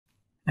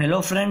Hello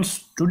friends,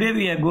 today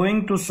we are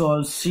going to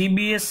solve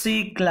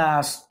Cbse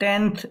class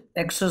 10th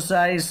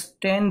exercise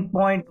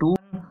 10.2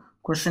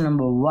 question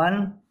number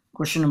 1,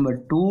 question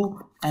number 2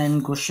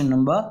 and question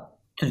number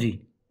 3.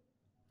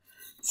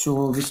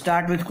 So we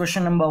start with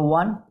question number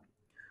 1.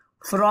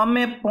 From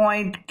a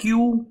point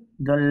Q,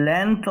 the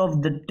length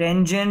of the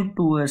tangent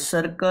to a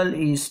circle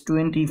is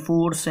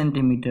 24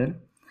 centimeter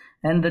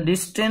and the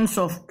distance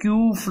of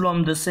Q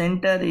from the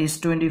center is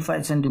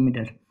 25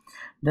 centimeter.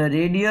 The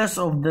radius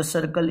of the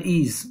circle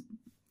is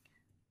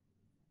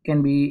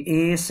can be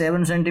A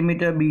 7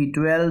 centimeter, B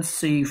 12,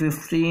 C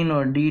 15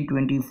 or D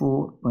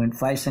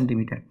 24.5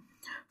 centimeter.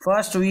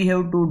 First we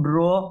have to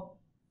draw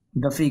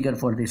the figure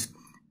for this.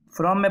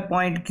 From a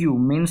point Q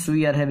means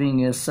we are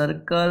having a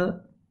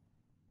circle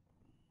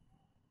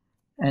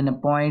and a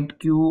point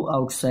Q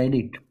outside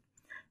it.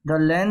 The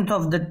length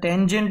of the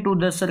tangent to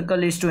the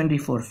circle is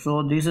 24.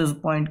 So this is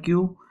point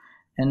Q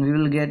and we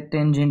will get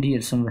tangent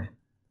here somewhere.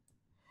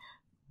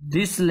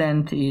 This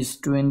length is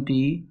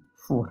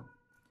 24.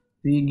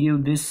 We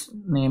give this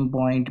name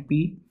point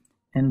P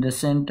and the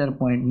center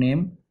point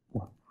name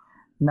O.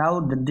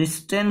 Now the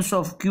distance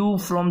of Q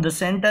from the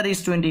center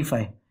is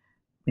 25.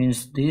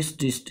 Means this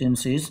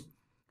distance is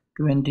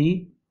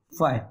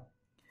 25.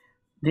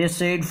 They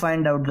said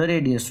find out the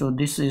radius. So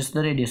this is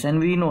the radius and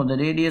we know the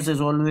radius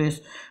is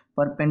always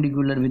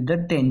perpendicular with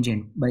the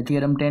tangent by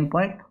theorem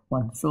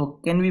 10.1. So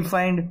can we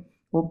find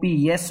OP?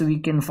 Yes, we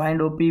can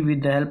find OP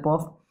with the help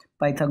of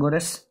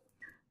Pythagoras,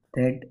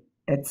 that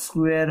h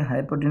square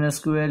hypotenuse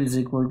square is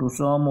equal to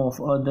sum of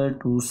other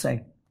two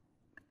sides.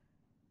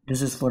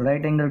 This is for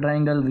right angle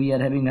triangle. We are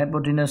having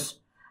hypotenuse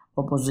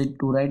opposite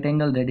to right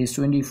angle, that is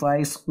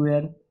 25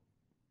 square,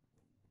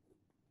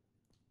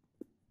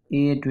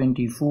 A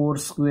 24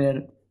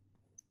 square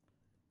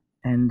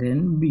and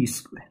then B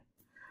square.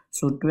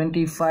 So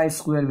 25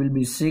 square will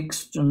be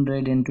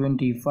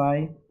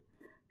 625,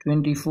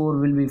 24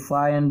 will be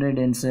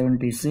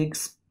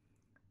 576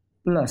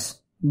 plus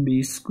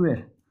B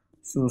square.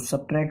 So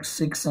subtract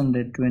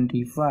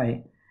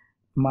 625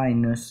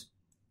 minus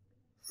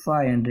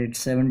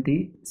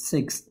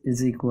 576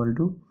 is equal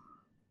to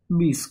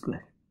B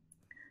square.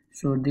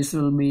 So this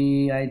will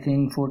be, I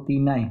think,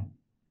 49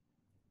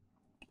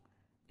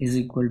 is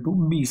equal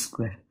to B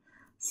square.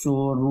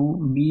 So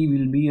B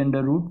will be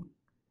under root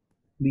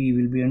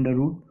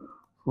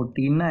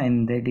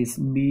 49, that is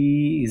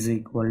B is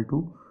equal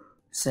to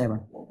 7.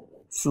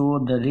 So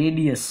the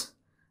radius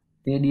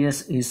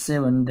is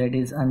 7, that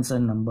is answer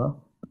number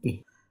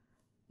A.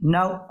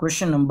 Now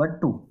question number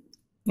 2.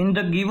 In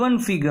the given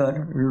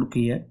figure, look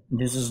here,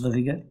 this is the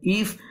figure.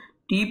 If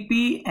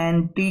TP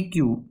and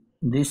TQ,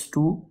 these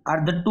two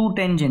are the two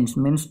tangents,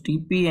 means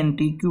TP and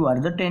TQ are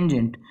the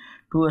tangent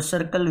to a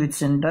circle with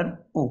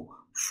center O,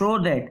 show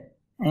that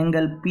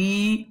angle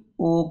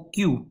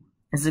POQ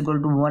is equal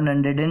to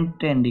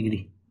 110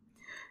 degree,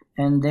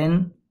 and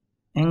then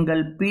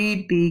angle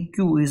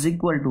PTQ is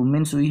equal to,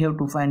 means we have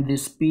to find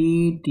this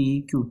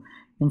PTQ,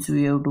 means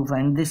we have to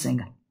find this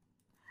angle.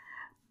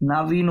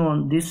 Now we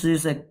know this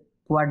is a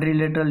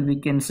quadrilateral, we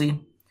can see.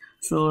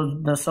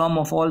 So the sum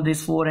of all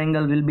these four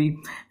angles will be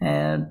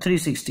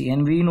 360,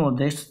 and we know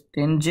this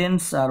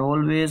tangents are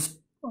always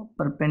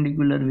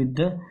perpendicular with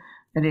the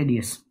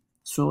radius.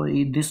 So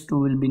this two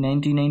will be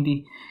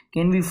 90.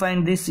 Can we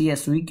find this?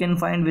 Yes, we can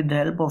find with the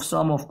help of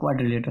sum of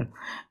quadrilateral.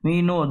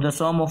 We know the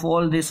sum of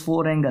all these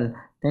four angles,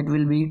 that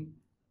will be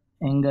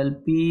angle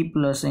P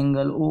plus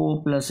angle O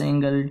plus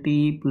angle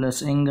T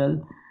plus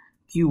angle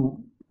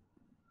Q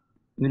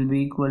will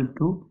be equal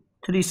to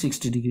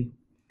 360 degree.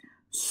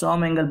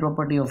 Sum angle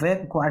property of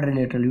a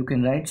quadrilateral, you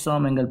can write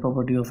sum angle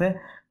property of a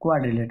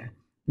quadrilateral.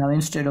 Now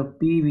instead of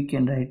P we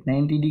can write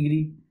 90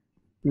 degree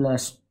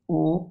plus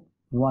O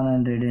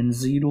 100.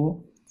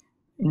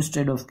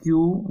 Instead of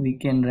Q we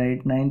can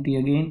write 90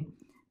 again,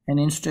 and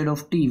instead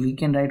of T we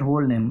can write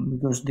whole name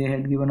because they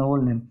had given a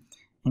whole name,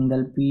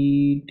 angle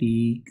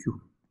PTQ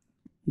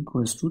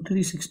equals to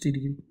 360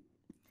 degree.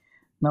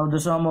 Now the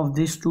sum of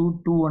these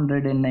two,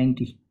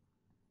 290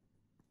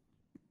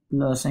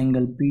 plus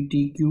angle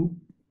PTQ,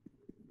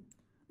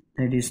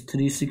 that is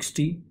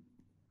 360,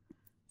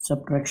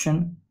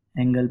 subtraction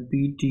angle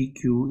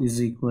PTQ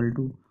is equal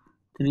to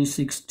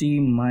 360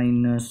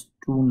 minus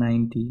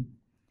 290,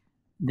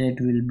 that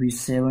will be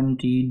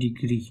 70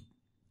 degree.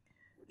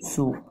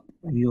 So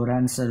your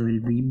answer will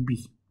be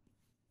B.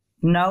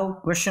 Now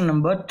question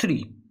number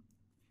 3.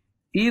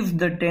 If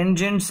the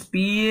tangents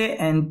PA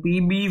and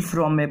PB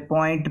from a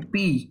point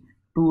P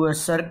to a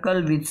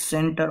circle with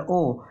center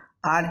O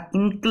are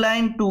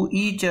inclined to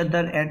each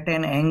other at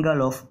an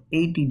angle of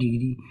 80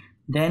 degree,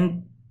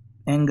 then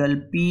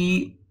angle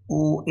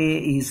POA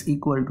is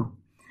equal to,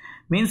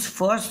 means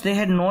first they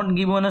had not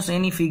given us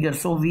any figure,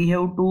 so we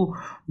have to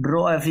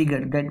draw a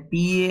figure that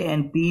PA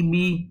and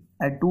PB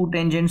are two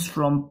tangents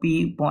from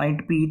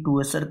point P to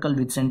a circle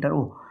with center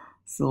O.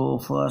 So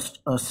first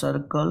a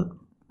circle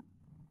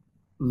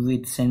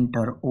with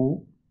center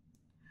O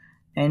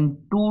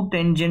and two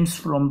tangents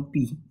from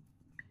P.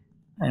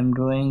 I am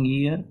drawing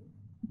here,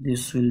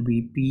 this will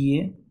be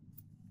PA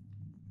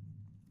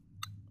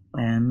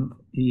and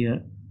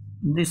here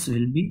this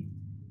will be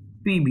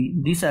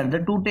PB. These are the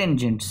two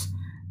tangents,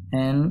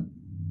 and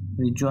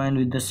we join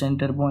with the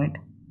center point.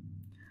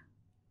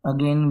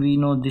 Again we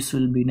know this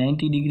will be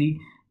 90 degree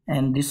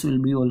and this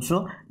will be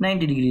also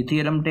 90 degree.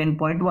 Theorem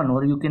 10.1,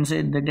 or you can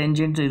say the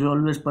tangent is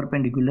always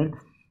perpendicular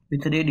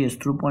with radius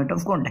through point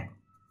of contact.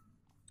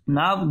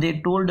 Now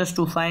they told us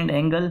to find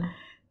angle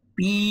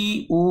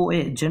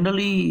POA.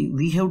 Generally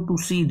we have to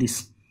see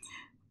this.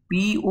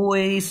 POA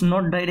is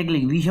not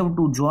directly, we have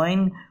to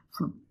join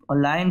a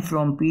line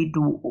from P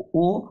to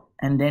O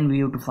and then we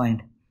have to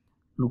find.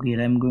 Look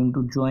here, I am going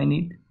to join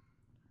it.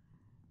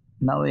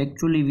 Now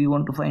actually we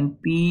want to find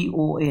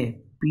POA.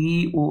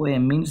 POA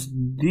means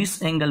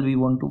this angle we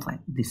want to find.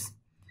 This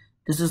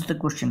is the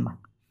question mark.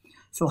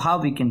 So how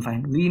we can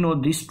find? We know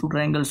these two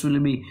triangles will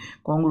be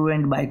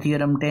congruent by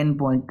theorem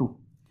 10.2.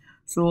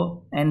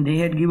 So, and they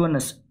had given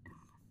us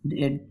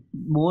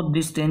both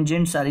these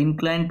tangents are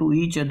inclined to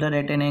each other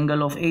at an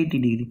angle of 80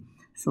 degree.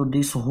 So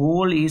this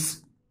whole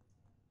is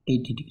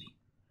 80 degree.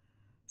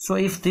 So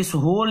if this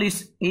whole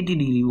is 80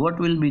 degree, what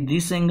will be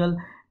this angle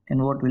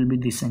and what will be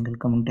this angle?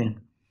 Come on, tell me.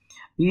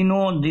 We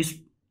know this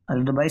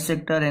the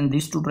bisector and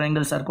these two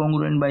triangles are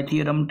congruent by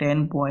theorem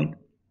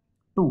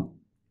 10.2.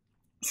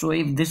 So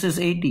if this is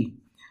 80,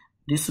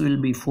 this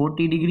will be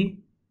 40 degree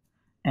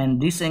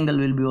and this angle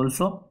will be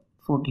also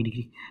 40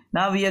 degree.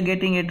 Now we are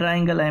getting a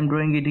triangle. I am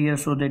drawing it here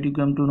so that you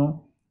come to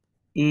know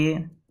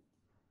A,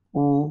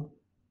 O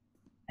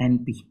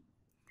and P.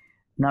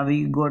 Now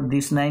we got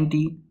this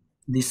 90,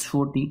 this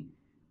 40.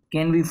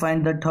 Can we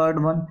find the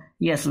third one?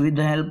 Yes, with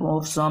the help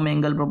of sum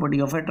angle property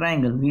of a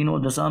triangle. We know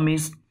the sum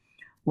is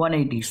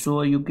 180.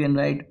 So you can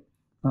write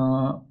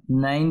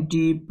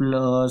 90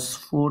 plus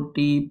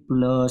 40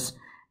 plus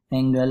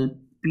angle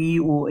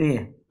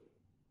POA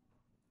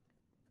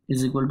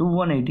is equal to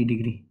 180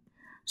 degree.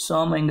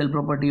 Sum angle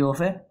property of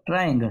a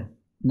triangle.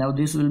 Now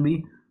this will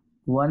be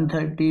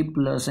 130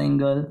 plus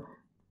angle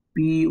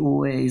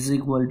POA is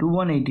equal to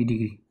 180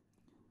 degree.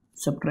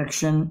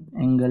 Subtraction,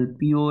 angle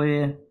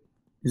POA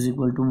is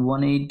equal to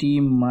 180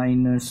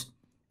 minus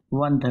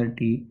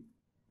 130.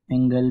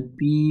 Angle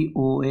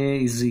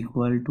POA is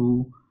equal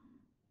to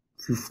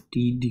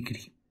 50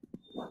 degree.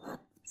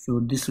 So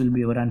this will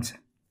be our answer.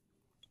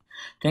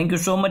 Thank you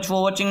so much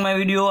for watching my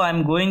video. I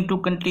am going to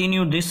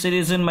continue this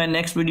series in my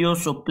next video.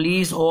 So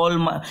please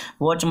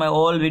watch my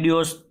all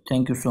videos.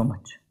 Thank you so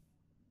much.